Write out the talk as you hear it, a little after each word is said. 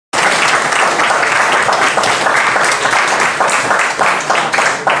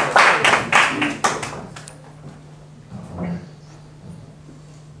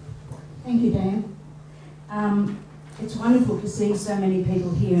wonderful to see so many people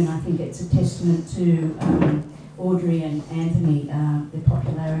here, and I think it's a testament to Audrey and Anthony, their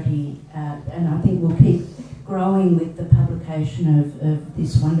popularity, and I think we'll keep growing with the publication of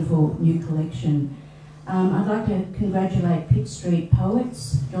this wonderful new collection. I'd like to congratulate Pitt Street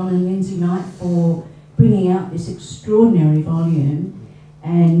Poets, John and Lindsay Knight, for bringing out this extraordinary volume,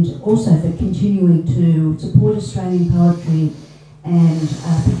 and also for continuing to support Australian poetry and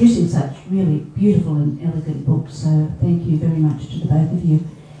producing such really beautiful and elegant books. So thank you very much to the both of you.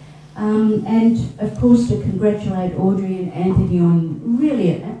 And of course to congratulate Audrey and Anthony on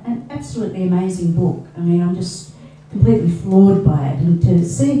really an absolutely amazing book. I mean, I'm just completely floored by it, and to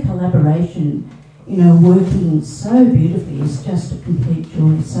see a collaboration, you know, working so beautifully is just a complete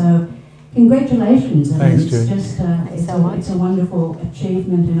joy. So congratulations. Thanks, it's just it's a wonderful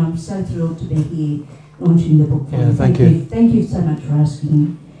achievement, and I'm so thrilled to be here launching the book. Yeah, thank you. Thank you so much for asking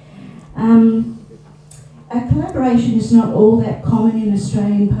me. A collaboration is not all that common in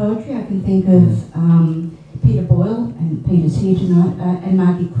Australian poetry. I can think of Peter Boyle, and Peter's here tonight, and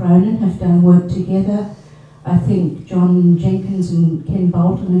Margie Cronin have done work together. I think John Jenkins and Ken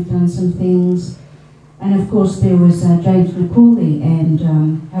Bolton have done some things. And of course there was James McCauley and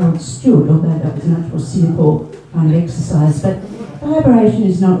Harold Stewart, although that was a much more cynical kind of exercise. But collaboration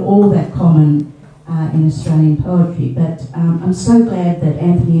is not all that common in Australian poetry, but I'm so glad that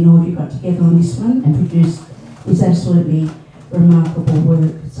Anthony and Audrey got together on this one and produced this absolutely remarkable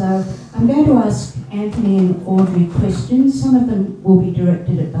work. So I'm going to ask Anthony and Audrey questions. Some of them will be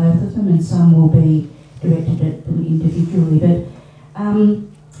directed at both of them, and some will be directed at them individually. But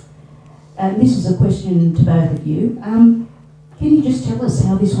this is a question to both of you. Can you just tell us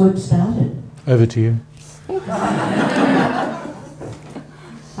how this work started? Over to you.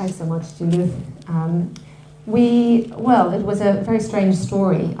 Thanks so much, Judith. Well, it was a very strange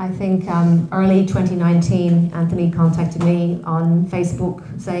story. I think early 2019, Anthony contacted me on Facebook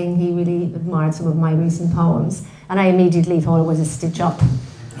saying he really admired some of my recent poems, and I immediately thought it was a stitch up.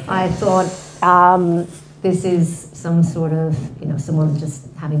 I thought, this is some sort of, you know, someone just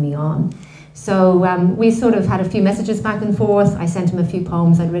having me on. So we sort of had a few messages back and forth. I sent him a few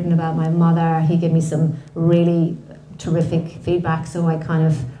poems I'd written about my mother. He gave me some really terrific feedback, so I kind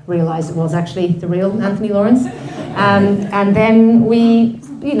of realized it was actually the real Anthony Lawrence. And then we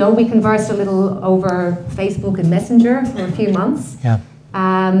conversed a little over Facebook and Messenger for a few months. Yeah.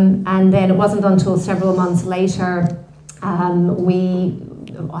 And then it wasn't until several months later I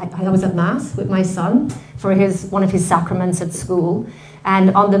was at Mass with my son for one of his sacraments at school,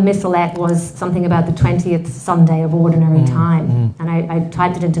 and on the missalette was something about the 20th Sunday of Ordinary Time, and I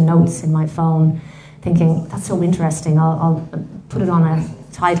typed it into notes in my phone, thinking, that's so interesting, I'll put it on a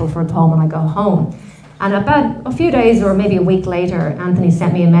title for a poem when I go home. And about a few days or maybe a week later, Anthony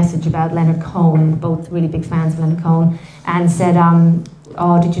sent me a message about Leonard Cohen, both really big fans of Leonard Cohen, and said,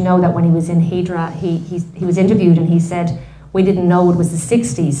 oh, did you know that when he was in Hydra, he was interviewed and he said, we didn't know it was the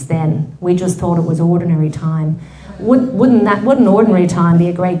 60s then, we just thought it was Ordinary Time. Wouldn't Ordinary Time be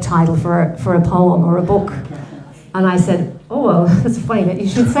a great title for a poem or a book? And I said, oh, well, that's funny that you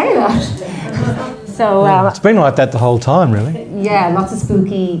should say that. So it's been like that the whole time, really. Yeah, lots of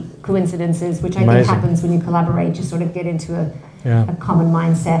spooky coincidences, which I think happens when you collaborate. You sort of get into a common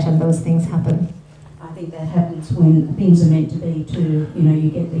mindset, and those things happen. I think that happens when things are meant to be too. You know,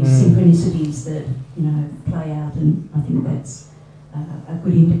 you get these synchronicities that, you know, play out, and I think that's a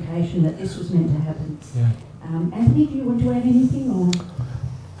good indication that this was meant to happen. Yeah. Anthony, do you want to add anything, or?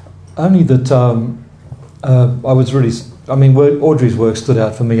 Only that I was really, Audrey's work stood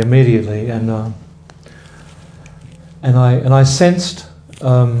out for me immediately, and I sensed,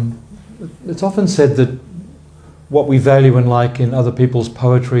 it's often said that what we value and like in other people's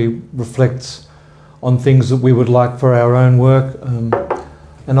poetry reflects on things that we would like for our own work, and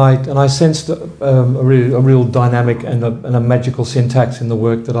I sensed a real dynamic and a magical syntax in the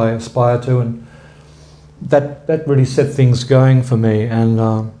work that I aspire to, and that really set things going for me, and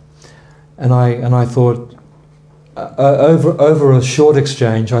I thought, over a short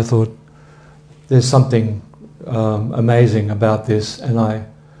exchange, I thought, there's something amazing about this, and I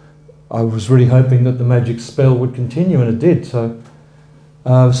was really hoping that the magic spell would continue, and it did. So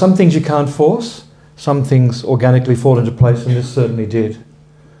some things you can't force, some things organically fall into place, and this certainly did.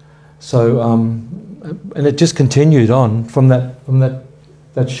 So and it just continued on from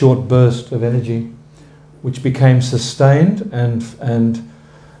that short burst of energy, which became sustained and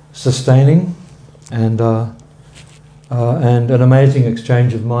sustaining, and an amazing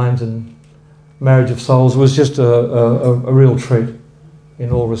exchange of minds and marriage of souls. It was just a real treat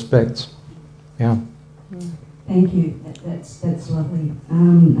in all respects. Yeah. Thank you. That's lovely.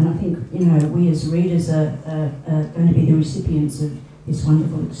 And I think, you know, we as readers are going to be the recipients of this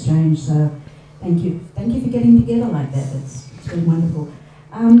wonderful exchange. So thank you. Thank you for getting together like that. It's been wonderful.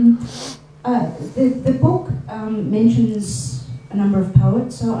 The book mentions a number of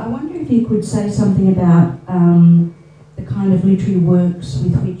poets, so I wonder if you could say something about the kind of literary works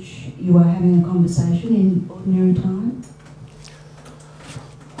with which you are having a conversation in ordinary time.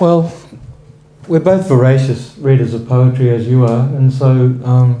 Well, we're both voracious readers of poetry, as you are, and so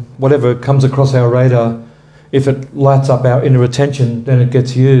whatever comes across our radar, if it lights up our inner attention, then it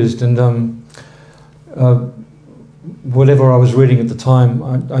gets used. And whatever I was reading at the time,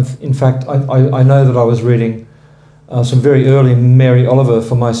 in fact, I know that I was reading some very early Mary Oliver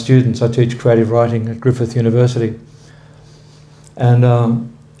for my students. I teach creative writing at Griffith University, and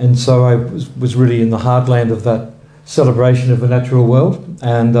so I was really in the heartland of that celebration of the natural world,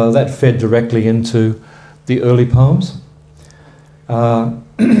 and that fed directly into the early poems. When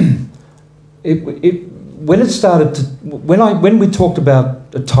we talked about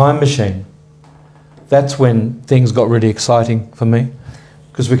a time machine, that's when things got really exciting for me,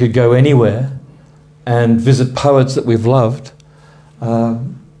 because we could go anywhere and visit poets that we've loved,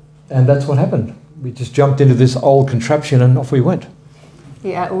 and that's what happened. We just jumped into this old contraption and off we went.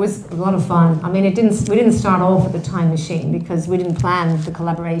 Yeah, it was a lot of fun. I mean, we didn't start off with the time machine because we didn't plan the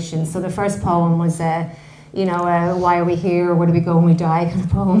collaboration. So the first poem was, why are we here? Where do we go when we die? Kind of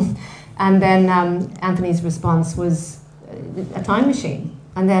poem. And then Anthony's response was a time machine.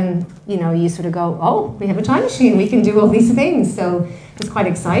 And then, you sort of go, oh, we have a time machine. We can do all these things. So it's quite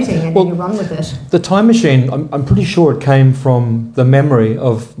exciting, and then you run with it. The time machine, I'm pretty sure it came from the memory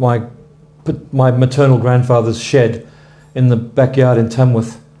of my maternal grandfather's shed in the backyard in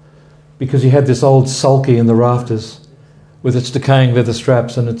Tamworth, because he had this old sulky in the rafters with its decaying leather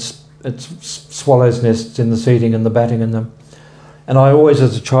straps and its swallows' nests in the seating and the batting in them. And I always,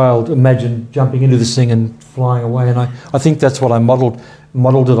 as a child, imagined jumping into this thing and flying away. And I think that's what I modelled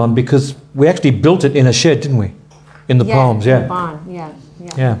it on, because we actually built it in a shed, didn't we? In the poems, in the barn, yeah.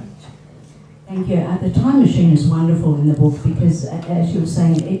 Thank you. The time machine is wonderful in the book because, as you were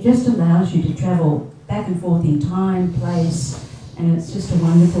saying, it just allows you to travel back and forth in time, place, and it's just a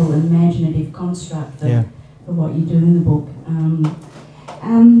wonderful imaginative construct for what you do in the book.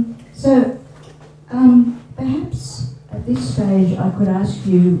 Perhaps at this stage I could ask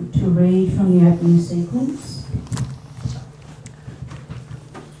you to read from the opening sequence.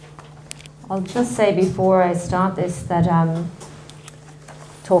 I'll just say before I start this that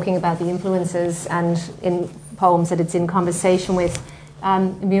talking about the influences and in poems that it's in conversation with,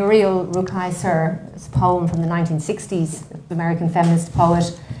 Muriel Rukeyser's poem from the 1960s, American feminist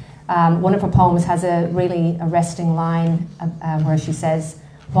poet. One of her poems has a really arresting line where she says,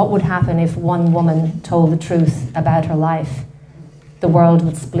 "What would happen if one woman told the truth about her life? The world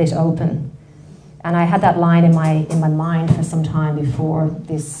would split open." And I had that line in my mind for some time before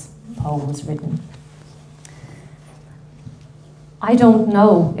this poem was written. I don't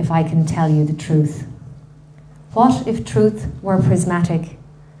know if I can tell you the truth. What if truth were prismatic,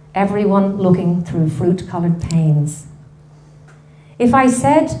 everyone looking through fruit-coloured panes? If I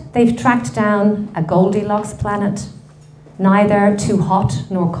said they've tracked down a Goldilocks planet, neither too hot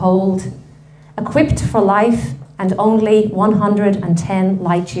nor cold, equipped for life and only 110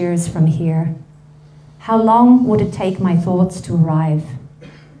 light years from here, how long would it take my thoughts to arrive?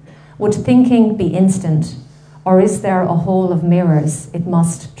 Would thinking be instant, or is there a hall of mirrors it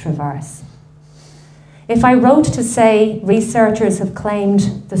must traverse? If I wrote to say researchers have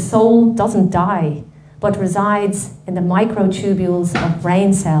claimed the soul doesn't die, but resides in the microtubules of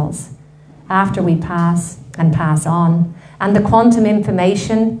brain cells after we pass and pass on, and the quantum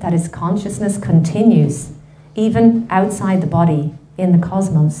information that is consciousness continues, even outside the body, in the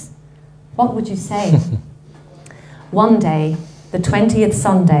cosmos, what would you say? One day, the 20th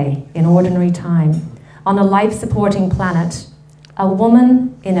Sunday in ordinary time, on a life-supporting planet, a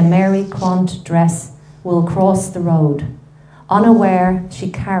woman in a Mary Quant dress will cross the road, unaware she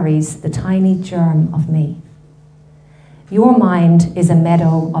carries the tiny germ of me. Your mind is a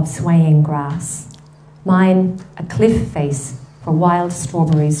meadow of swaying grass, mine a cliff face where wild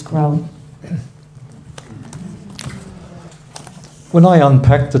strawberries grow. When I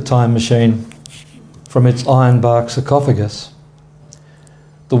unpacked the time machine from its ironbark sarcophagus,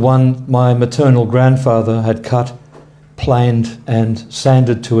 the one my maternal grandfather had cut, planed and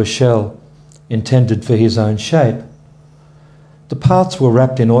sanded to a shell intended for his own shape, the parts were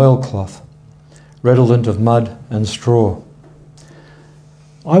wrapped in oilcloth, redolent of mud and straw.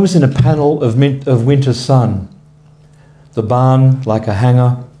 I was in a panel of winter sun, the barn like a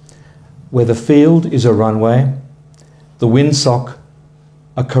hangar, where the field is a runway, the windsock,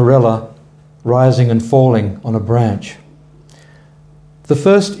 a corella rising and falling on a branch. The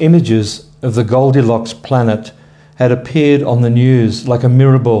first images of the Goldilocks planet had appeared on the news like a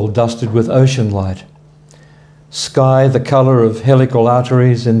mirror ball dusted with ocean light. Sky the colour of helical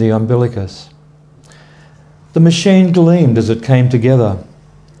arteries in the umbilicus. The machine gleamed as it came together.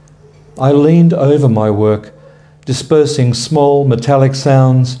 I leaned over my work, dispersing small metallic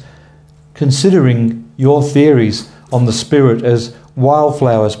sounds, considering your theories on the spirit as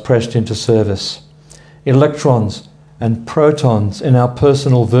wildflowers pressed into service, electrons and protons in our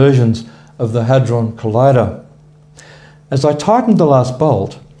personal versions of the Hadron Collider. As I tightened the last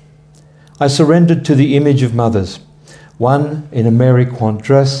bolt, I surrendered to the image of mothers, one in a Mary Quant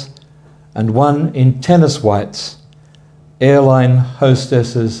dress and one in tennis whites, airline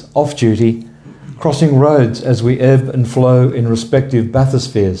hostesses off duty, crossing roads as we ebb and flow in respective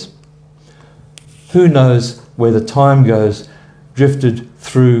bathyspheres. Who knows where the time goes, drifted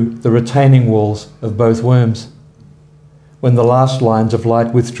through the retaining walls of both worms. When the last lines of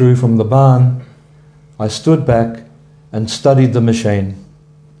light withdrew from the barn, I stood back and studied the machine.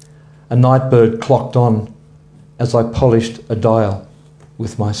 A night bird clocked on as I polished a dial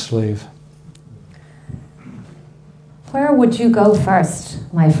with my sleeve. Where would you go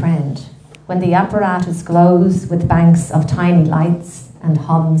first, my friend, when the apparatus glows with banks of tiny lights and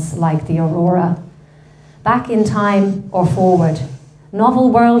hums like the aurora? Back in time or forward,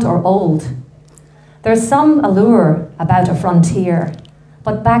 novel world or old? There's some allure about a frontier,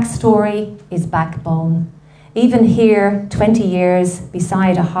 but backstory is backbone. Even here, 20 years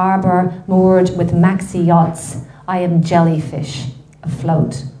beside a harbour moored with maxi yachts, I am jellyfish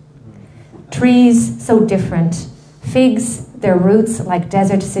afloat. Trees so different, figs, their roots like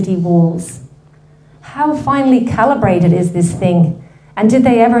desert city walls. How finely calibrated is this thing? And did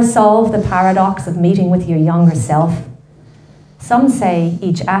they ever solve the paradox of meeting with your younger self? Some say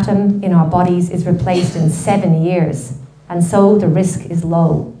each atom in our bodies is replaced in 7 years, and so the risk is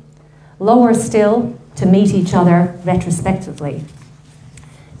low. Lower still, to meet each other retrospectively.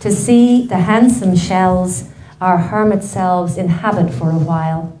 To see the handsome shells our hermit selves inhabit for a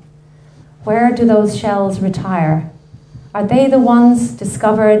while. Where do those shells retire? Are they the ones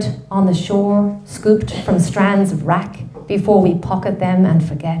discovered on the shore, scooped from strands of wrack before we pocket them and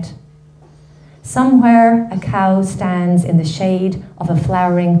forget? Somewhere a cow stands in the shade of a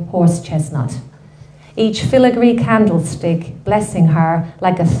flowering horse chestnut, each filigree candlestick blessing her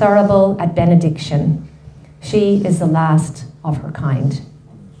like a thurible at benediction. She is the last of her kind.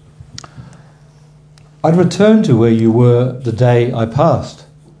 I'd return to where you were the day I passed,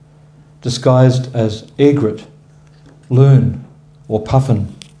 disguised as egret, loon, or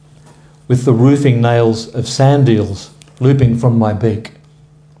puffin, with the roofing nails of sand eels looping from my beak.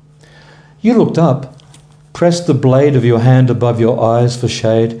 You looked up, pressed the blade of your hand above your eyes for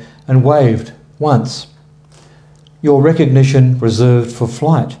shade, and waved once. Your recognition reserved for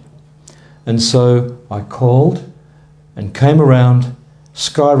flight. And so I called and came around,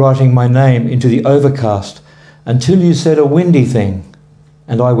 skywriting my name into the overcast until you said a windy thing,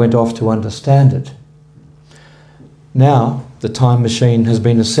 and I went off to understand it. Now the time machine has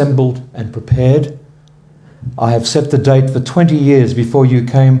been assembled and prepared. I have set the date for 20 years before you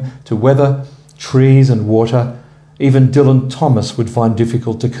came to weather, trees and water. Even Dylan Thomas would find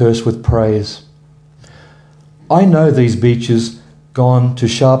difficult to curse with praise. I know these beaches, gone to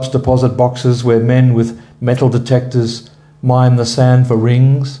Sharp's deposit boxes where men with metal detectors mine the sand for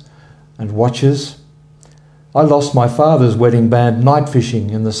rings and watches. I lost my father's wedding band night fishing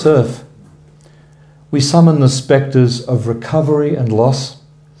in the surf. We summon the spectres of recovery and loss.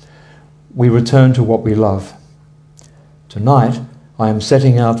 We return to what we love. Tonight, I am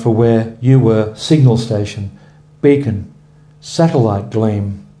setting out for where you were, signal station, beacon, satellite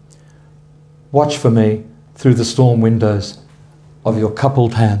gleam. Watch for me through the storm windows of your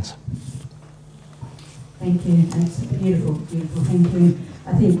coupled hands. Thank you. That's beautiful, beautiful. Thank you.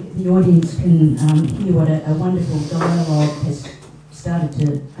 I think the audience can hear what a wonderful dialogue has started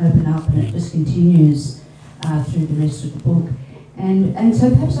to open up, and it just continues through the rest of the book. And so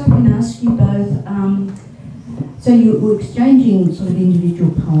perhaps I can ask you both, so you were exchanging sort of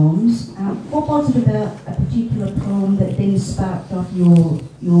individual poems. What was it about a particular poem that then sparked off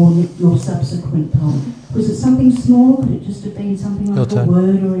your subsequent poem? Was it something small? Could it just have been something like a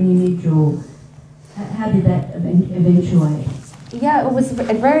word or an image, or how did that eventuate? Yeah, it was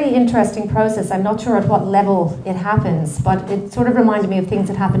a very interesting process. I'm not sure at what level it happens, but it sort of reminded me of things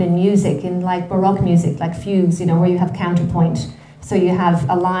that happen in music, in like Baroque music, like fugues, you know, where you have counterpoint. So you have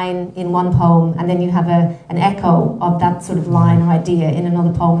a line in one poem, and then you have an echo of that sort of line or idea in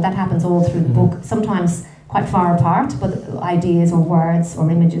another poem. That happens all through the book, sometimes quite far apart, but ideas or words or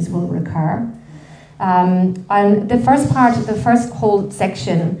images will recur. And the first whole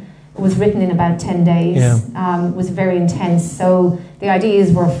section was written in about 10 days. Was very intense. So the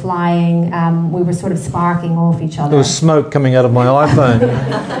ideas were flying. We were sort of sparking off each other. There was smoke coming out of my iPhone.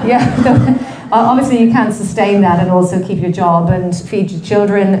 Obviously you can't sustain that and also keep your job and feed your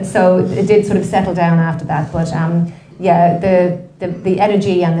children. So it did sort of settle down after that. But the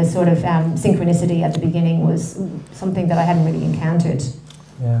energy and the sort of synchronicity at the beginning was something that I hadn't really encountered.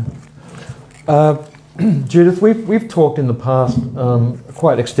 Yeah. Judith, we've talked in the past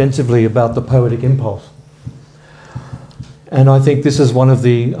quite extensively about the poetic impulse. And I think this is one of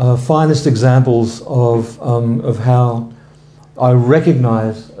the finest examples of how I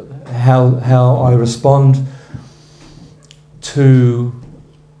recognise how I respond to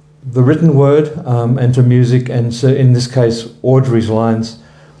the written word and to music, and so in this case Audrey's lines,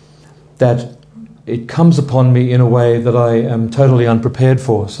 that it comes upon me in a way that I am totally unprepared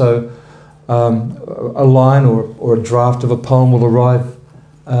for. So a line or a draft of a poem will arrive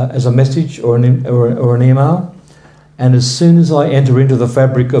as a message or an email, and as soon as I enter into the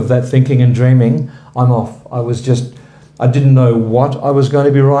fabric of that thinking and dreaming, I'm off. I didn't know what I was going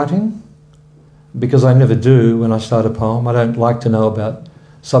to be writing, because I never do when I start a poem. I don't like to know about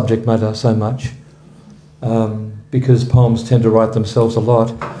subject matter so much, because poems tend to write themselves a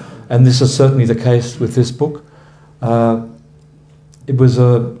lot, and this is certainly the case with this book. It was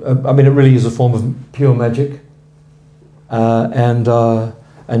I mean, it really is a form of pure magic, and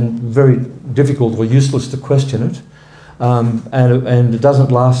very difficult or useless to question it, and it doesn't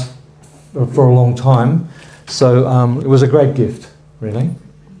last for a long time. So it was a great gift, really.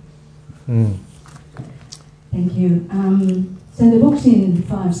 Thank you. So the book's in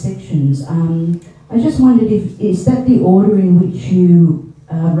 5 sections. I just wondered is that the order in which you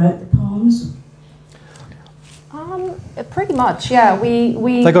wrote the poems? Pretty much, yeah.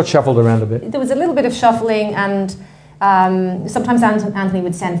 They got shuffled around a bit. There was a little bit of shuffling, and sometimes Anthony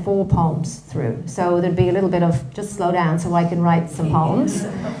would send 4 poems through. So there'd be a little bit of, just slow down so I can write some poems.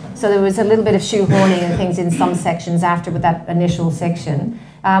 So there was a little bit of shoehorning and things in some sections after with that initial section.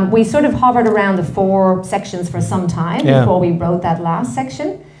 We sort of hovered around the 4 sections for some time before we wrote that last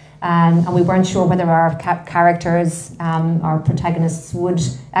section. And we weren't sure whether our characters, our protagonists, would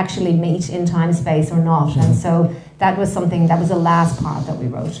actually meet in time space or not. And so that was something, that was the last part that we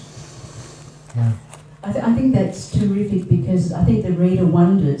wrote. Yeah. I think that's terrific, because I think the reader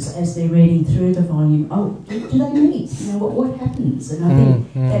wonders as they're reading through the volume, oh, do they meet? You know, what happens? And I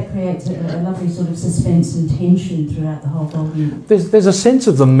think that creates a lovely sort of suspense and tension throughout the whole volume. There's a sense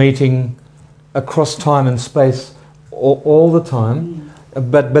of them meeting across time and space all the time,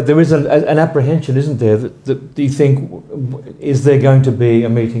 but there is an apprehension, isn't there? That you think, is there going to be a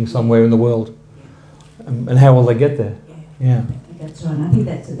meeting somewhere in the world? And how will they get there? Yeah. That's right. And I think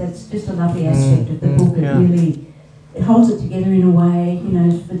that's just a lovely aspect of the book. It really, it holds it together in a way, you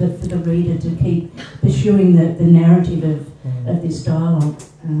know, for the reader to keep pursuing the narrative of this dialogue.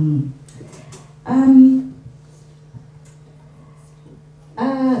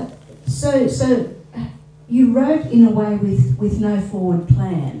 So you wrote in a way with no forward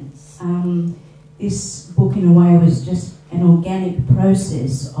plan. This book in a way was just an organic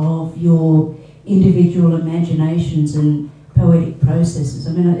process of your individual imaginations and poetic processes.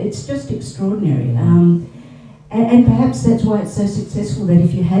 I mean, it's just extraordinary. And perhaps that's why it's so successful, that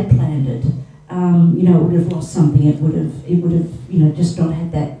if you had planned it, you know, it would have lost something. It would have, you know, just not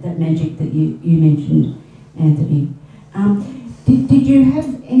had that magic that you mentioned, Anthony. Did you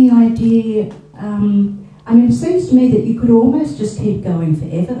have any idea? I mean, it seems to me that you could almost just keep going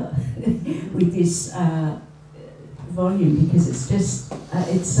forever with this volume, because it's just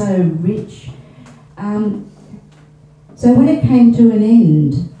it's so rich. So when it came to an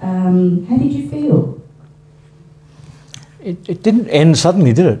end, how did you feel? It didn't end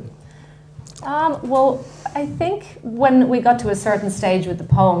suddenly, did it? Well, I think when we got to a certain stage with the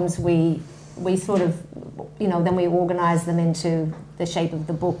poems, we sort of, you know, then we organised them into the shape of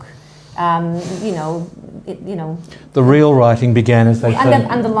the book. You know. The real writing began, as they say.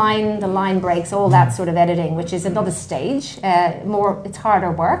 And the line breaks, all that sort of editing, which is another stage. It's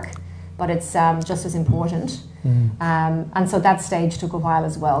harder work, but it's just as important. And so that stage took a while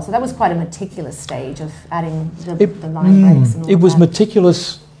as well. So that was quite a meticulous stage of adding the line breaks and all It was that.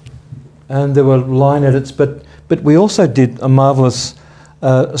 meticulous, and there were line edits, but we also did a marvellous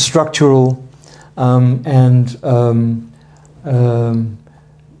structural and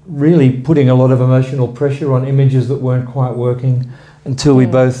really putting a lot of emotional pressure on images that weren't quite working, until we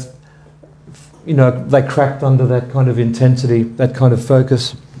both, you know, they cracked under that kind of intensity, that kind of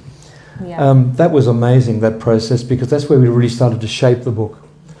focus. Yeah. That was amazing, that process, because that's where we really started to shape the book.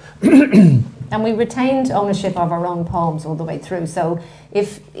 And we retained ownership of our own poems all the way through. So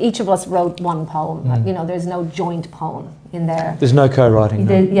if each of us wrote one poem, you know, there's no joint poem in there. There's no co-writing.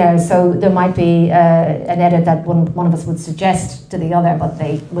 No. Yeah, so there might be an edit that one of us would suggest to the other, but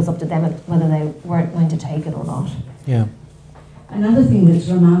it was up to them whether they weren't going to take it or not. Yeah. Another thing that's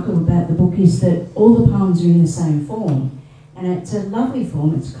remarkable about the book is that all the poems are in the same form, and it's a lovely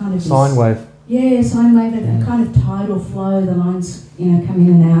form. It's kind of sine wave. Yeah, sine wave, and a kind of tidal flow. The lines, you know, come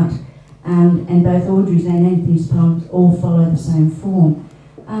in and out, and both Audrey's and Anthony's poems all follow the same form.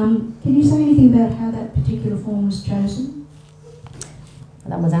 Can you say anything about how that particular form was chosen?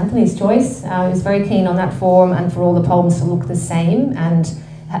 That was Anthony's choice. He was very keen on that form and for all the poems to look the same and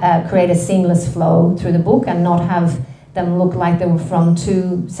create a seamless flow through the book and not have them look like they were from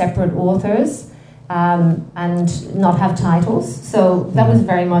two separate authors and not have titles. So that was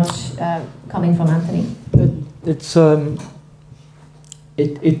very much coming from Anthony.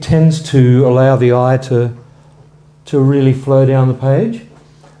 It tends to allow the eye to really flow down the page,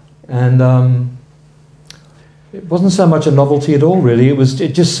 and it wasn't so much a novelty at all, really.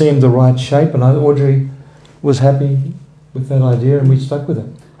 It just seemed the right shape, and Audrey was happy with that idea, and we stuck with it.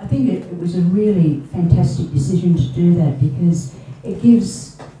 I think it was a really fantastic decision to do that, because it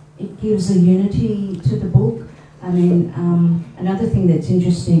gives a unity to the book. I mean, another thing that's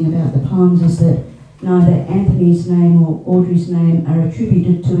interesting about the poems is that neither Anthony's name or Audrey's name are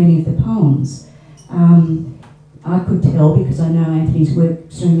attributed to any of the poems. I could tell because I know Anthony's work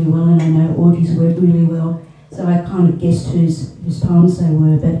extremely well and I know Audrey's work really well, so I kind of guessed whose poems they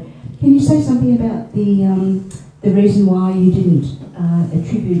were. But can you say something about the reason why you didn't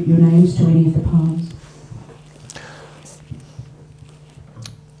attribute your names to any of the poems?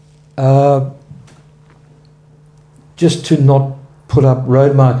 Just to not put up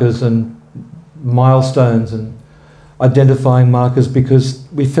road markers and milestones and identifying markers, because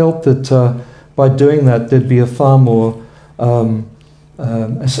we felt that by doing that there'd be a far more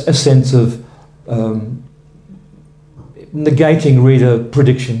a sense of negating reader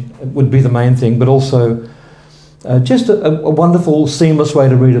prediction would be the main thing, but also just a wonderful seamless way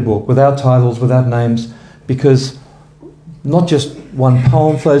to read a book without titles, without names, because not just one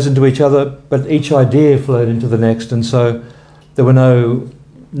poem flows into each other, but each idea flowed into the next, and so there were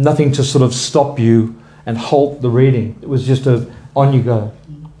nothing to sort of stop you and halt the reading. It was just on you go,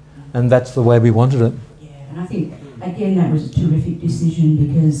 and that's the way we wanted it. Yeah, and I think again that was a terrific decision,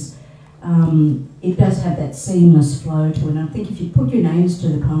 because it does have that seamless flow to it. And I think if you put your names to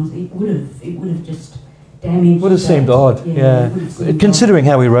the poems, it would have just damaged. Would have seemed odd, yeah. Considering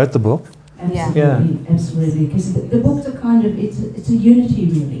how we wrote the book. Absolutely, absolutely. Because the books are kind of, it's a unity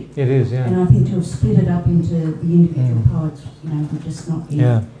really. It is, yeah. And I think to have split it up into the individual poets, you know, would just not be,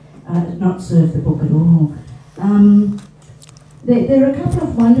 not serve the book at all. There are a couple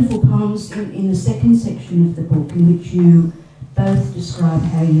of wonderful poems in the second section of the book in which you both describe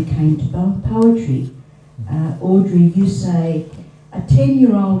how you came to poetry. Audrey, you say, a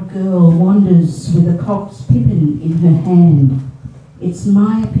 10-year-old girl wanders with a cock's pippin in her hand. It's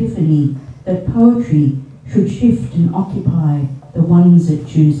my epiphany that poetry should shift and occupy the ones it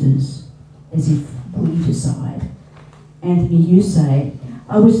chooses, as if we decide. Anthony, you say,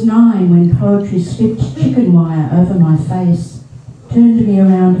 I was 9 when poetry slipped chicken wire over my face, turned me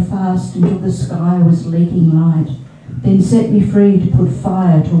around fast until the sky was leaking light, then set me free to put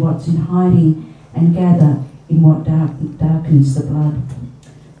fire to what's in hiding and gather in what darkens the blood.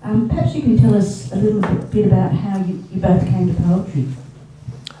 Perhaps you can tell us a little bit about how you both came to poetry.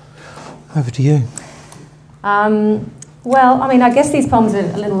 Over to you. Well, I mean, I guess these poems are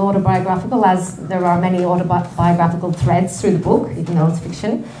a little autobiographical, as there are many autobiographical threads through the book, even though it's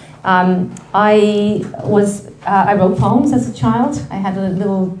fiction. I wrote poems as a child. I had a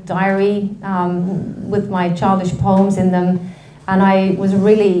little diary with my childish poems in them. And I was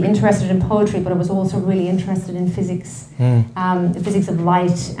really interested in poetry, but I was also really interested in physics, the physics of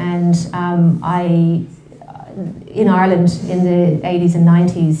light. And in Ireland in the 80s and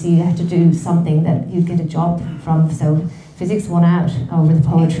 90s, you had to do something that you'd get a job from. So physics won out over the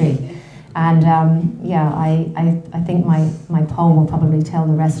poetry. And I think my poem will probably tell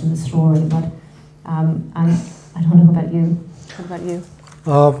the rest of the story. But I don't know about you. What about you?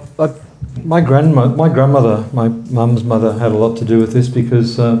 My grandmother, my mum's mother, had a lot to do with this,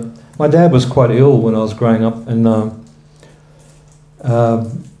 because my dad was quite ill when I was growing up, and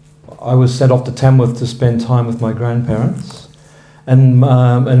I was sent off to Tamworth to spend time with my grandparents, and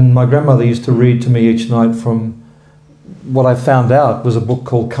my grandmother used to read to me each night from what I found out was a book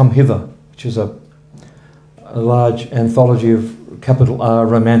called Come Hither, which is a large anthology of capital R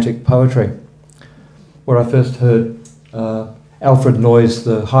romantic poetry, where I first heard Alfred Noyes'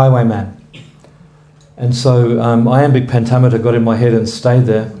 The Highwayman. And so iambic pentameter got in my head and stayed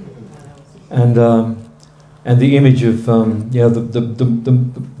there. And the image of the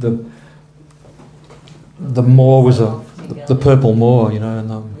moor was the purple moor, you know, and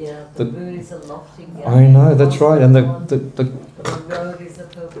the moon is a lofting. I know, that's right, and the road is a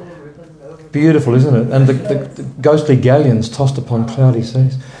purple ribbon over. Beautiful, isn't it? And the ghostly galleons tossed upon cloudy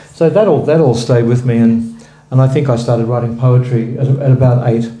seas. So that all stayed with me, and I think I started writing poetry at about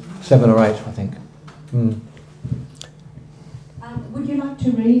 7 or 8, I think. Would you like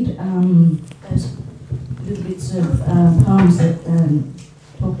to read those little bits of poems that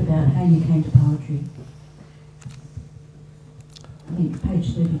talk about how you came to poetry? I think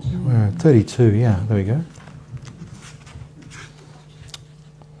page 32. We're at 32, yeah, there we go.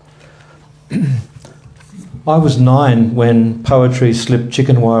 I was 9 when poetry slipped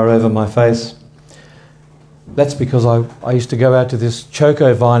chicken wire over my face. That's because I used to go out to this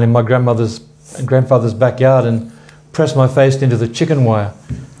choco vine in my grandmother's and grandfather's backyard and press my face into the chicken wire.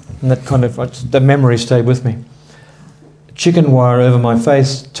 And that memory stayed with me. Chicken wire over my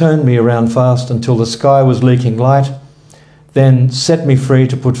face turned me around fast until the sky was leaking light, then set me free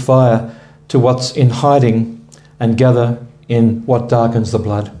to put fire to what's in hiding and gather in what darkens the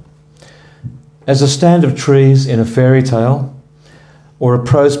blood. As a stand of trees in a fairy tale, or a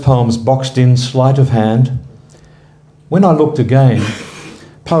prose poem's boxed in sleight of hand, when I looked again,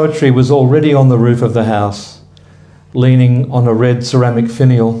 poetry was already on the roof of the house, leaning on a red ceramic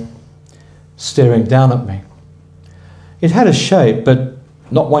finial, staring down at me. It had a shape, but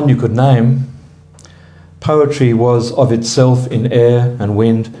not one you could name. Poetry was of itself in air and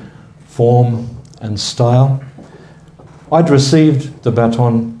wind, form and style. I'd received the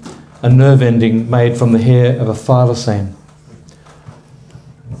baton, a nerve ending made from the hair of a thylacine.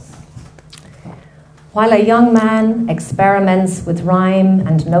 While a young man experiments with rhyme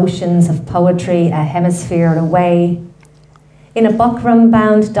and notions of poetry a hemisphere away, in a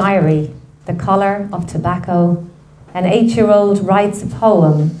buckram-bound diary, the colour of tobacco, an 8-year-old writes a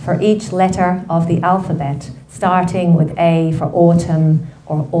poem for each letter of the alphabet, starting with A for autumn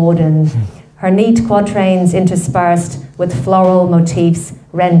or Auden, her neat quatrains interspersed with floral motifs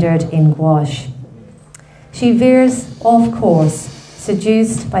rendered in gouache. She veers off course,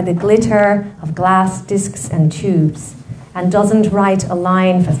 seduced by the glitter of glass discs and tubes, and doesn't write a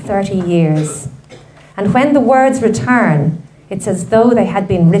line for 30 years. And when the words return, it's as though they had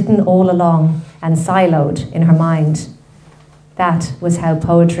been written all along and siloed in her mind. That was how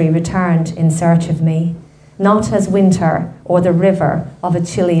poetry returned in search of me, not as winter or the river of a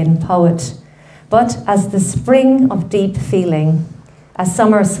Chilean poet, but as the spring of deep feeling, a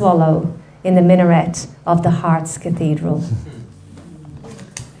summer swallow in the minaret of the heart's cathedral.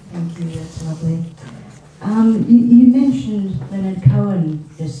 Thank you, that's lovely. You mentioned Leonard Cohen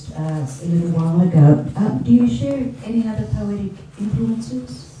just a little while ago. Do you share any other poetic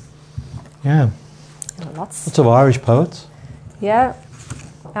influences? Yeah. Lots of Irish poets. Yeah.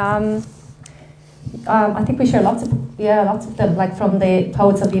 I think we share lots of them, like from the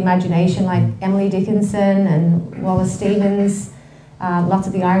poets of the imagination, like Emily Dickinson and Wallace Stevens. Lots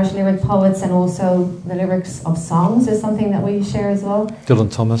of the Irish lyric poets, and also the lyrics of songs is something that we share as well. Dylan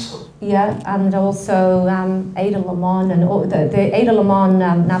Thomas. Yeah, and also Ada Lamont, and the Ada Lamont,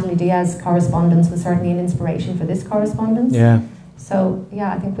 Natalie Diaz correspondence was certainly an inspiration for this correspondence. Yeah. So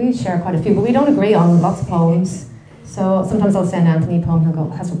yeah, I think we share quite a few, but we don't agree on lots of poems. So sometimes I'll send Anthony a poem and he'll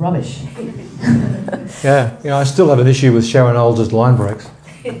go, that's rubbish. Yeah, I still have an issue with Sharon Older's line breaks.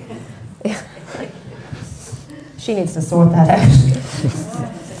 She needs to sort that out.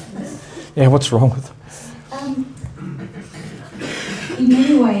 Yeah, what's wrong with In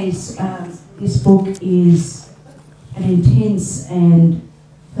many ways, this book is an intense and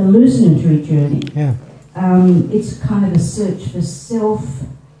hallucinatory journey. Yeah. It's kind of a search for self,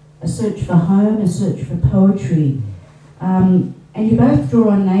 a search for home, a search for poetry. And you both draw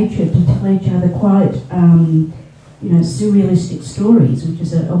on nature to tell each other quite, surrealistic stories, which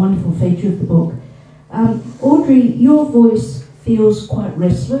is a wonderful feature of the book. Audrey, your voice feels quite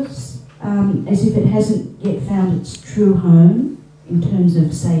restless, as if it hasn't yet found its true home in terms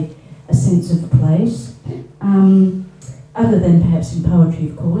of, say, a sense of place, other than perhaps in poetry,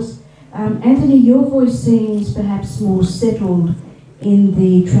 of course. Anthony, your voice seems perhaps more settled in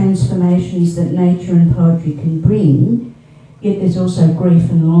the transformations that nature and poetry can bring, yet there's also grief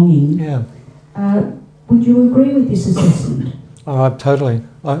and longing. Yeah. Would you agree with this assessment? Totally.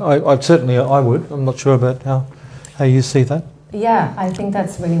 I certainly would. I'm not sure about how you see that. Yeah, I think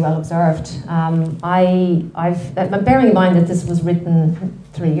that's really well observed. Bearing in mind that this was written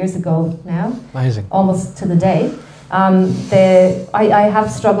 3 years ago now, Amazing. almost to the day. I have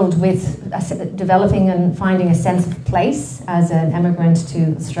struggled with developing and finding a sense of place as an emigrant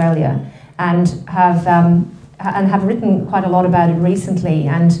to Australia, and have written quite a lot about it recently,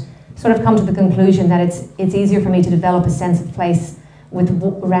 and sort of come to the conclusion that it's easier for me to develop a sense of place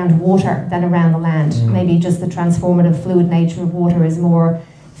around water than around the land. Maybe just the transformative fluid nature of water is more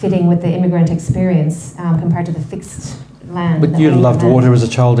fitting with the immigrant experience compared to the fixed land. But you loved water as a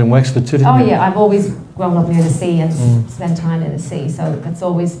child in Wexford too, didn't you? Oh yeah, I've always grown up near the sea and spent time in the sea, so that's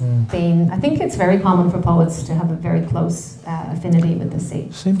always been, I think it's very common for poets to have a very close affinity with the sea.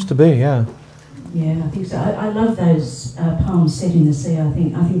 Seems to be, yeah. Yeah, I think so. I love those poems set in the sea. I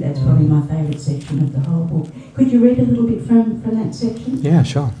think that's probably my favourite section of the whole book. Could you read a little bit from that section? Yeah,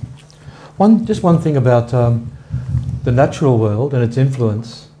 sure. Just one thing about the natural world and its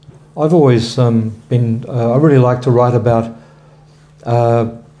influence. I've always I really like to write about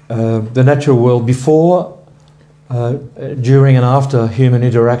the natural world before, during and after human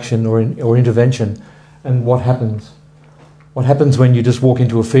interaction or intervention, and what happens. What happens when you just walk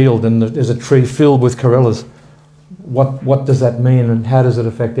into a field and there's a tree filled with corellas? What does that mean, and how does it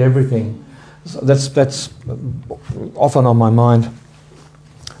affect everything? So that's often on my mind.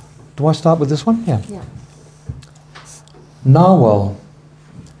 Do I start with this one? Yeah. Narwhal.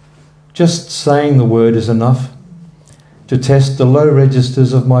 Just saying the word is enough to test the low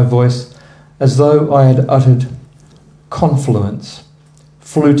registers of my voice, as though I had uttered confluence,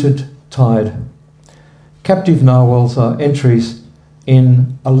 fluted tide. Captive narwhals are entries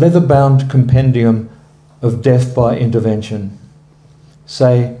in a leather-bound compendium of death by intervention.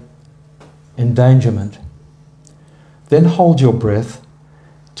 Say, endangerment. Then hold your breath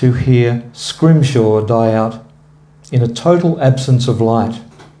to hear scrimshaw die out in a total absence of light,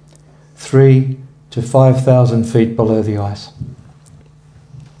 3 to 5,000 feet below the ice.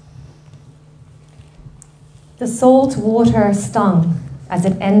 The salt water stung as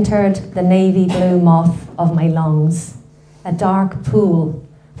it entered the navy blue moth of my lungs, a dark pool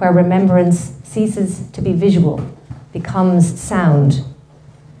where remembrance ceases to be visual, becomes sound.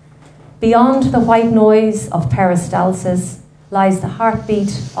 Beyond the white noise of peristalsis lies the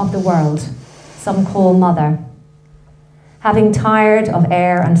heartbeat of the world, some call mother. Having tired of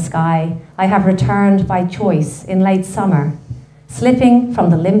air and sky, I have returned by choice in late summer, slipping from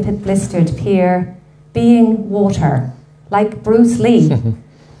the limpid blistered pier, being water, like Bruce Lee,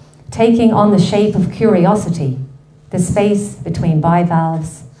 taking on the shape of curiosity, the space between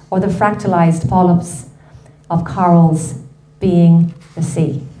bivalves, or the fractalized polyps of corals, being the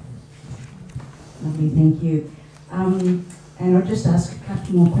sea. Lovely, thank you. And I'll just ask a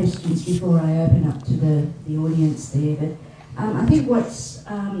couple more questions before I open up to the audience there. But I think what's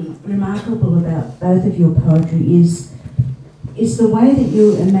remarkable about both of your poetry is the way that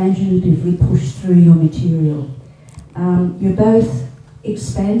you imaginatively push through your material. You're both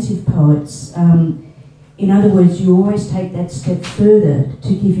expansive poets. In other words, you always take that step further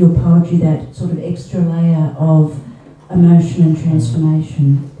to give your poetry that sort of extra layer of emotion and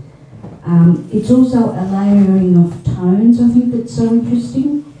transformation. It's also a layering of tones, I think, that's so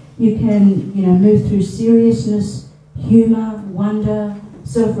interesting. You can, move through seriousness, humour, wonder,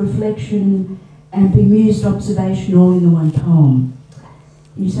 self-reflection, and bemused observation all in the one poem.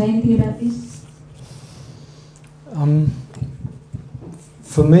 Can you say anything about this?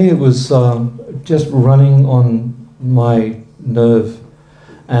 For me, it was just running on my nerve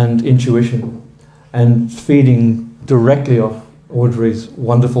and intuition, and feeding directly off Audrey's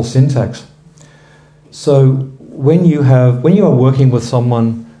wonderful syntax. So when you are working with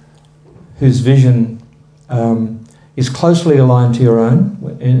someone whose vision is closely aligned to your own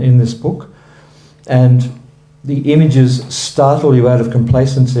in this book, and the images startle you out of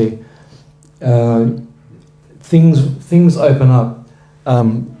complacency, things open up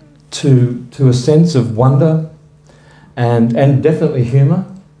to a sense of wonder and definitely humour,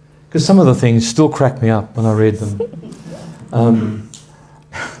 because some of the things still crack me up when I read them.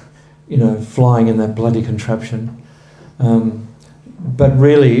 Flying in that bloody contraption. But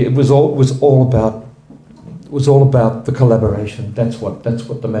really, it was all about the collaboration. That's what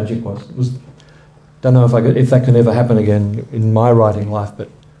the magic was. Don't know if that can ever happen again in my writing life, but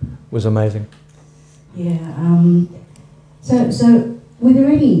it was amazing. Yeah. So were there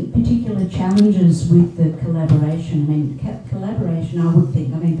any particular challenges with the collaboration? I mean, collaboration, I would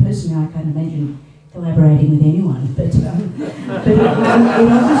think. I mean, personally, I can't imagine collaborating with anyone, but it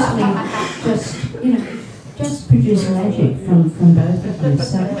obviously just produced magic from both of you.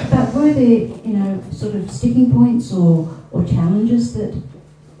 So, but were there, sort of sticking points or challenges that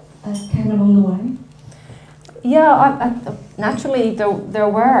came along the way? Yeah, naturally there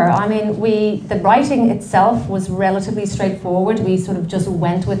were. I mean, the writing itself was relatively straightforward. We sort of just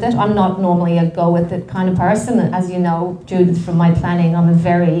went with it. I'm not normally a go-with-it kind of person. As you know, Judith, from my planning, I'm a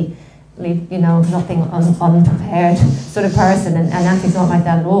very, nothing unprepared sort of person, and Anthony's not like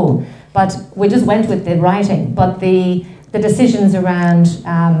that at all. But we just went with the writing. But the decisions around,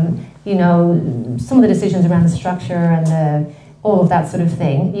 some of the decisions around the structure and all of that sort of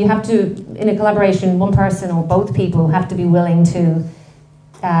thing, you have to, in a collaboration, one person or both people have to be willing to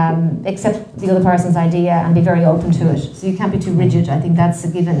accept the other person's idea and be very open to it. So you can't be too rigid. I think that's a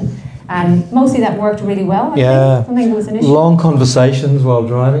given. And mostly that worked really well. I don't think it was an issue. Long conversations while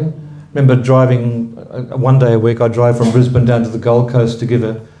driving. Remember driving, one day a week I drive from Brisbane down to the Gold Coast to give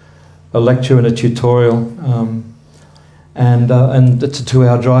a lecture and a tutorial. And it's a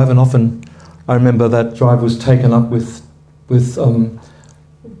 2-hour drive, and often I remember that drive was taken up with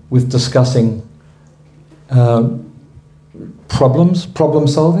discussing problem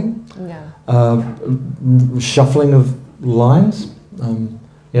solving, shuffling of lines.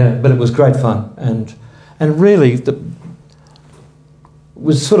 But it was great fun, and really it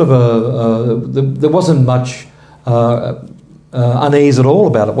was sort of there wasn't much unease at all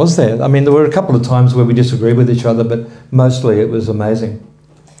about it, was there? I mean, there were a couple of times where we disagreed with each other, but mostly it was amazing.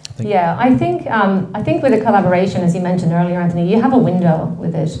 Yeah, I think with a collaboration, as you mentioned earlier, Anthony, you have a window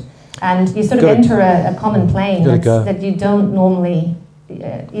with it, and you sort of enter a common plane that you don't normally,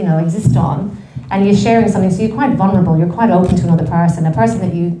 exist on, and you're sharing something. So you're quite vulnerable. You're quite open to another person, a person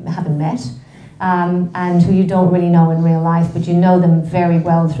that you haven't met, and who you don't really know in real life, but you know them very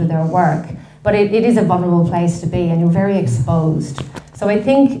well through their work. But it is a vulnerable place to be, and you're very exposed. So I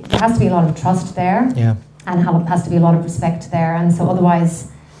think there has to be a lot of trust there, and has to be a lot of respect there, and so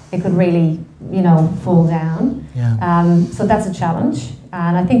otherwise it could really, fall down. So that's a challenge,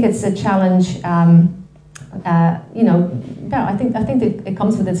 and I think it's a challenge. I think that it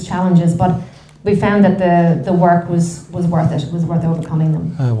comes with its challenges, but we found that the work was worth it. It was worth overcoming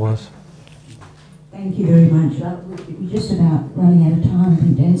them. It was. Thank you very much. We're just about running out of time, I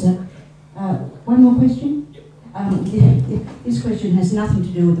think, Dan. So, one more question. This question has nothing to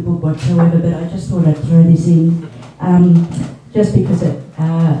do with the book whatsoever, but I just thought I'd throw this in. Just because it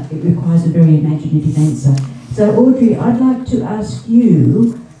requires a very imaginative answer. So, Audrey, I'd like to ask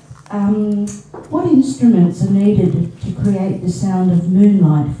you, what instruments are needed to create the sound of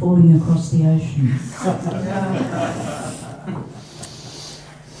moonlight falling across the ocean?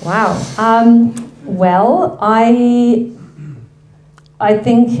 Wow. Well, I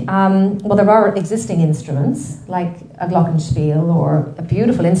think, there are existing instruments, like a glockenspiel, or a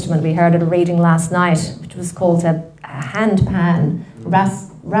beautiful instrument we heard at a reading last night, which was called a hand pan,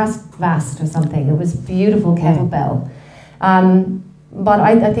 rastvast or something. It was beautiful kettlebell. But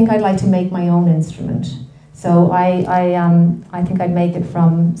I think I'd like to make my own instrument. So I think I'd make it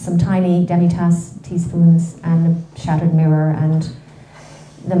from some tiny demi-tasse teaspoons and a shattered mirror and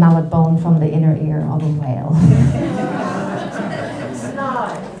the mallet bone from the inner ear of a whale.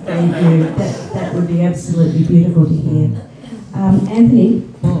 Thank you. That would be absolutely beautiful to hear. Anthony,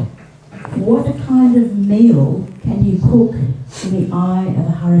 what kind of meal can you cook in the eye of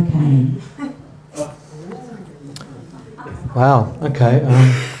a hurricane? Wow. Okay.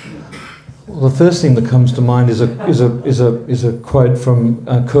 Well, the first thing that comes to mind is a quote from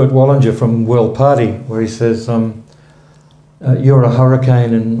Kurt Wallinger from World Party, where he says, "You're a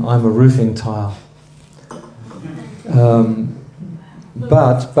hurricane and I'm a roofing tile."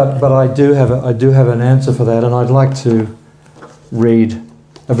 But I do have an answer for that, and I'd like to read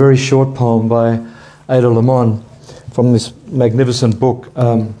a very short poem by Ada Limon from this magnificent book,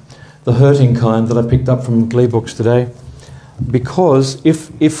 The Hurting Kind, that I picked up from Glee Books today. Because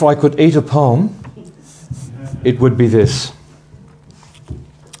if I could eat a poem, it would be this.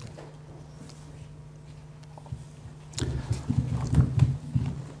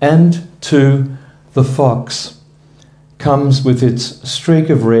 And to the fox comes with its streak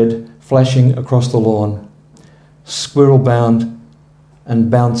of red flashing across the lawn, squirrel-bound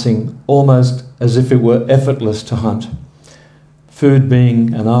and bouncing almost as if it were effortless to hunt, food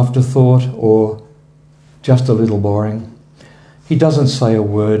being an afterthought or just a little boring. He doesn't say a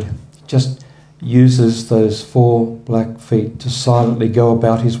word, just uses those 4 black feet to silently go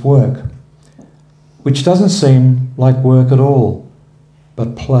about his work, which doesn't seem like work at all,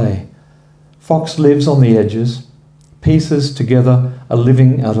 but play. Fox lives on the edges, pieces together a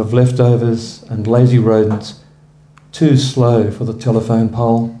living out of leftovers and lazy rodents, too slow for the telephone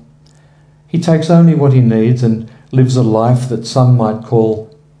pole. He takes only what he needs and lives a life that some might call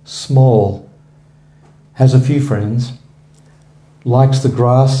small. Has a few friends, likes the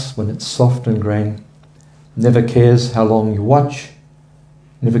grass when it's soft and green, never cares how long you watch,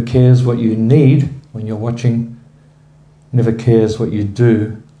 never cares what you need when you're watching, never cares what you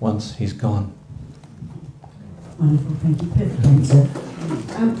do once he's gone. Wonderful, thank you. Perfect answer.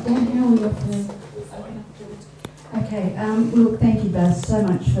 Dan, how are we off the... Okay, well, thank you both so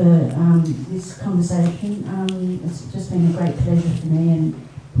much for this conversation. It's just been a great pleasure for me, and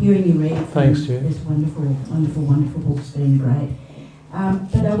hearing you read. Thanks, Judith. There's wonderful books, been great.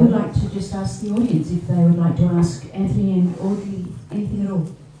 But I would like to just ask the audience if they would like to ask Anthony and Audrey anything at all.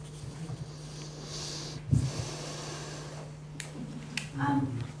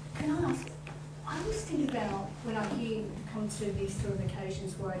 Can I ask, I always think about when I come to these sort of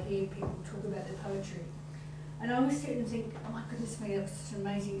occasions where I hear people talk about their poetry, and I always sit and think, oh my goodness me, that was such an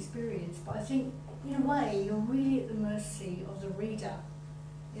amazing experience. But I think, in a way, you're really at the mercy of the reader,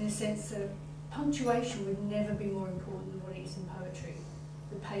 in a sense that punctuation would never be more important than what it is in poetry,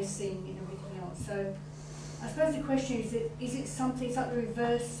 the pacing and everything else. So I suppose the question is it something, it's like the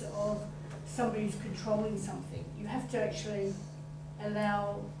reverse of somebody who's controlling something. You have to actually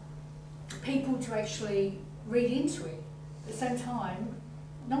allow people to actually read into it. At the same time,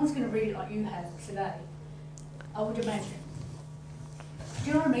 no one's going to read it like you have today, I would imagine. Do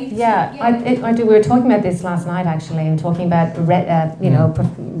you know what I mean? Yeah, I do. We were talking about this last night, actually, and talking about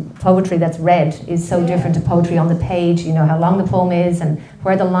poetry that's read is so different to poetry on the page. You know how long the poem is and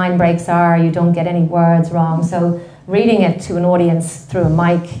where the line breaks are. You don't get any words wrong. So reading it to an audience through a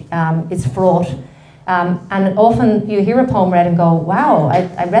mic is fraught. And often you hear a poem read and go, wow,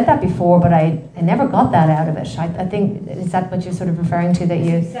 I read that before, but I never got that out of it. I think, is that what you're sort of referring to? That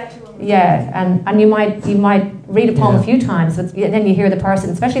you, exactly what and you might read a poem a few times, but then you hear the person,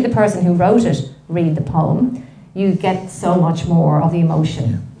 especially the person who wrote it, read the poem. You get so much more of the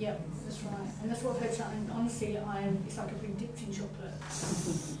emotion. Yeah, that's right. And that's what I've heard something. Honestly, it's like I've been dipped in chocolate.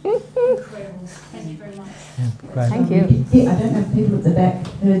 Incredible. Thank you very much. Right. Thank you. Yeah, I don't know if people at the back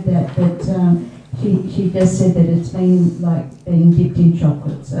heard that, but she just said that it's been like being dipped in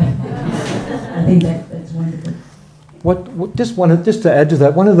chocolate. So I think that's wonderful. Just to add to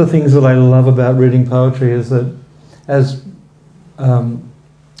that, one of the things that I love about reading poetry is that, as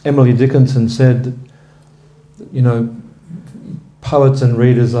Emily Dickinson said, you know, poets and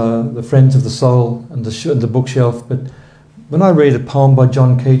readers are the friends of the soul and the bookshelf. But when I read a poem by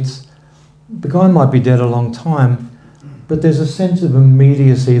John Keats, the guy might be dead a long time, but there's a sense of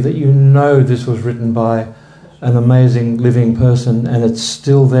immediacy that you know this was written by an amazing living person and it's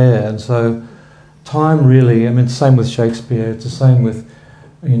still there. And so time really, I mean, it's the same with Shakespeare, it's the same with,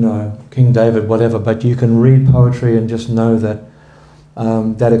 you know, King David, whatever, but you can read poetry and just know that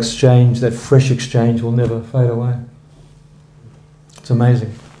that exchange, that fresh exchange will never fade away. It's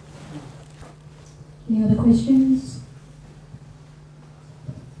amazing. Any other questions?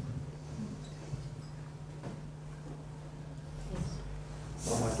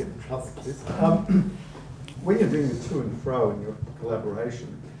 I might get in trouble for this. When you're doing the to and fro in your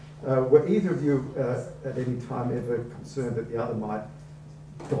collaboration, were either of you at any time ever concerned that the other might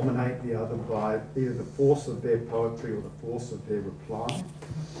dominate the other by either the force of their poetry or the force of their reply?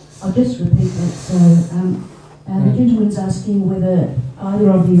 I'll just repeat that. So the gentleman's asking whether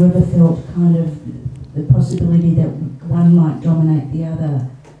either of you ever felt kind of the possibility that one might dominate the other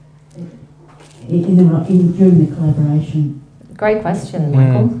during the collaboration. Great question,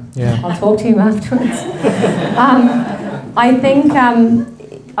 Michael. Yeah. I'll talk to you afterwards.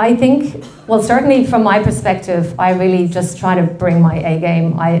 I think, well, certainly from my perspective, I really just try to bring my A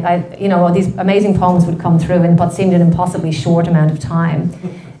game. You know, these amazing poems would come through in what seemed an impossibly short amount of time.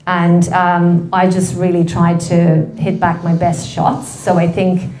 And I just really tried to hit back my best shots. So I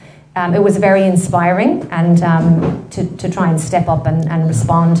think it was very inspiring and to try and step up and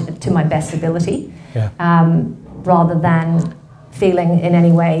respond to my best ability. Yeah. Rather than feeling in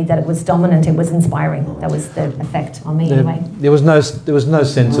any way that it was dominant, it was inspiring. That was the effect on me anyway. There was no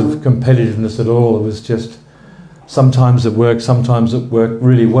sense of competitiveness at all. It was just sometimes it worked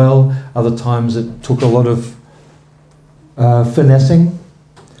really well. Other times it took a lot of finessing,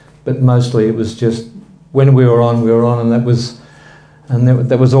 but mostly it was just when we were on, and that was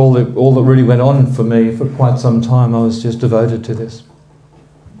all that really went on for me for quite some time. I was just devoted to this.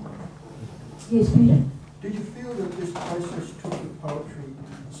 Yes, Peter. Did you feel that this process took your poetry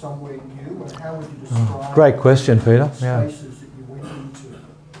somewhere new, and how would you describe Great question, Peter. the spaces that you went into?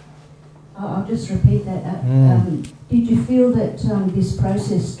 I'll just repeat that. Did you feel that this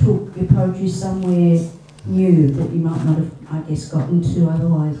process took your poetry somewhere new that you might not have, I guess, gotten to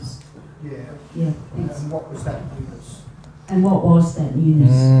otherwise? Yeah. Yeah, thanks. And what was that newness? And what was that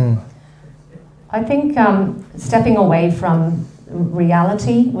newness? I think stepping away from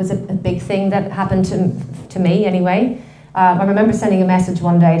reality was a big thing that happened to me anyway. I remember sending a message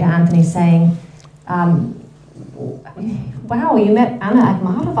one day to Anthony saying, wow, you met Anna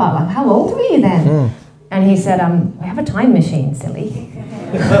Akhmatova, like how old were you then? And he said, we have a time machine, silly.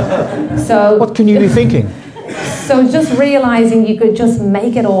 So what can you be thinking? So just realizing you could just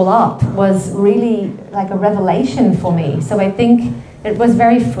make it all up was really like a revelation for me. So I think it was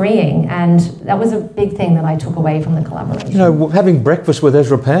very freeing, and that was a big thing that I took away from the collaboration. You know, having breakfast with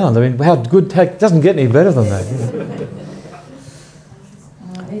Ezra Pound, I mean, how good, doesn't get any better than that.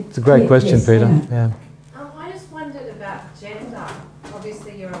 It's a great question, yes, Peter. yeah. Yeah. I just wondered about gender.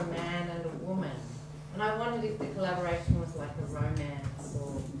 Obviously you're a man and a woman. And I wondered if the collaboration was like a romance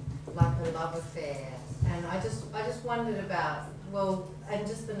or like a love affair. And I just wondered about, well, and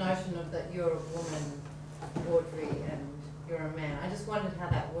just the notion of that you're a woman, Audrey, and you're a man. I just wondered how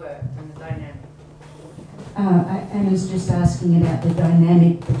that worked and the dynamic. Anna's just asking about the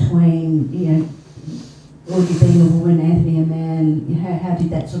dynamic between, you know, Audrey being a woman, Anthony a man. How did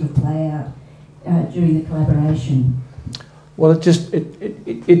that sort of play out during the collaboration? Well,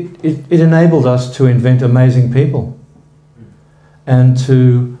 it enabled us to invent amazing people, and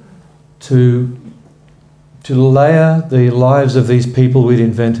to layer the lives of these people we'd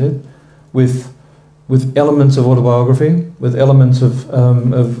invented with elements of autobiography, with elements of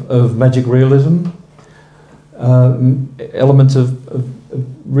magic realism, elements of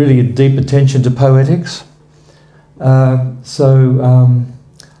really a deep attention to poetics.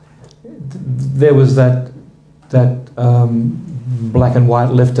 There was that black and white,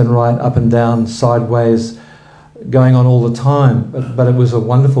 left and right, up and down, sideways, going on all the time. But it was a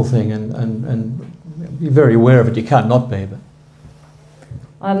wonderful thing, and you're very aware of it. You can't not be. But.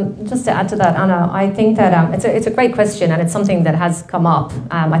 Just to add to that, Anna, I think that it's a great question, and it's something that has come up.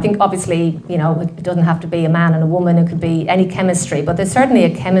 I think obviously, you know, it doesn't have to be a man and a woman, it could be any chemistry, but there's certainly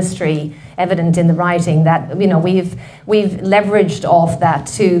a chemistry evident in the writing that, you know, we've leveraged off that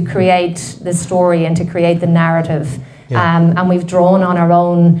to create the story and to create the narrative. Yeah. And we've drawn on our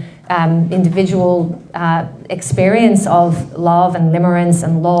own individual experience of love and limerence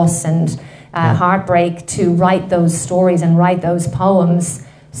and loss and heartbreak to write those stories and write those poems,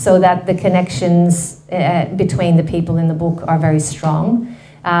 so that the connections between the people in the book are very strong.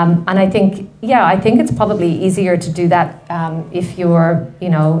 And I think it's probably easier to do that if you're, you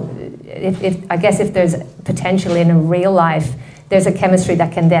know, if there's potential in a real life, there's a chemistry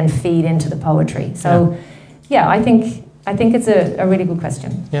that can then feed into the poetry. So, I think it's a really good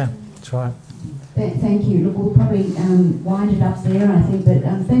question. Yeah, that's right. Thank you. Look, we'll probably wind it up there, I think, but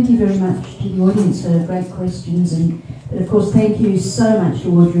thank you very much to the audience for great questions, and of course thank you so much to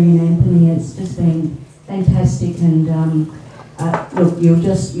Audrey and Anthony. It's just been fantastic, and look,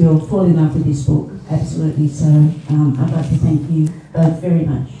 you'll fall in love with this book, absolutely. So I'd like to thank you both very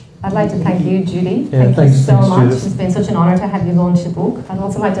much. I'd like to thank you, Judy. Yeah, thank you so much. Judith. It's been such an honour to have you launch the book. I'd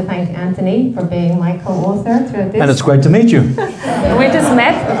also like to thank Anthony for being my co-author throughout this. And it's great to meet you. We just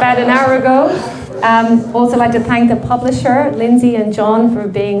met about an hour ago. Also like to thank the publisher, Lindsay and John, for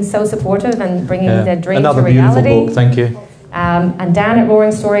being so supportive and bringing the dream Another to reality. Another beautiful book, thank you. And Dan at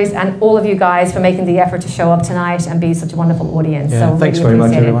Roaring Stories, and all of you guys for making the effort to show up tonight and be such a wonderful audience. Yeah, so thanks really very much,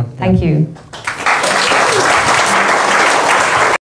 appreciate it. everyone. Thank you.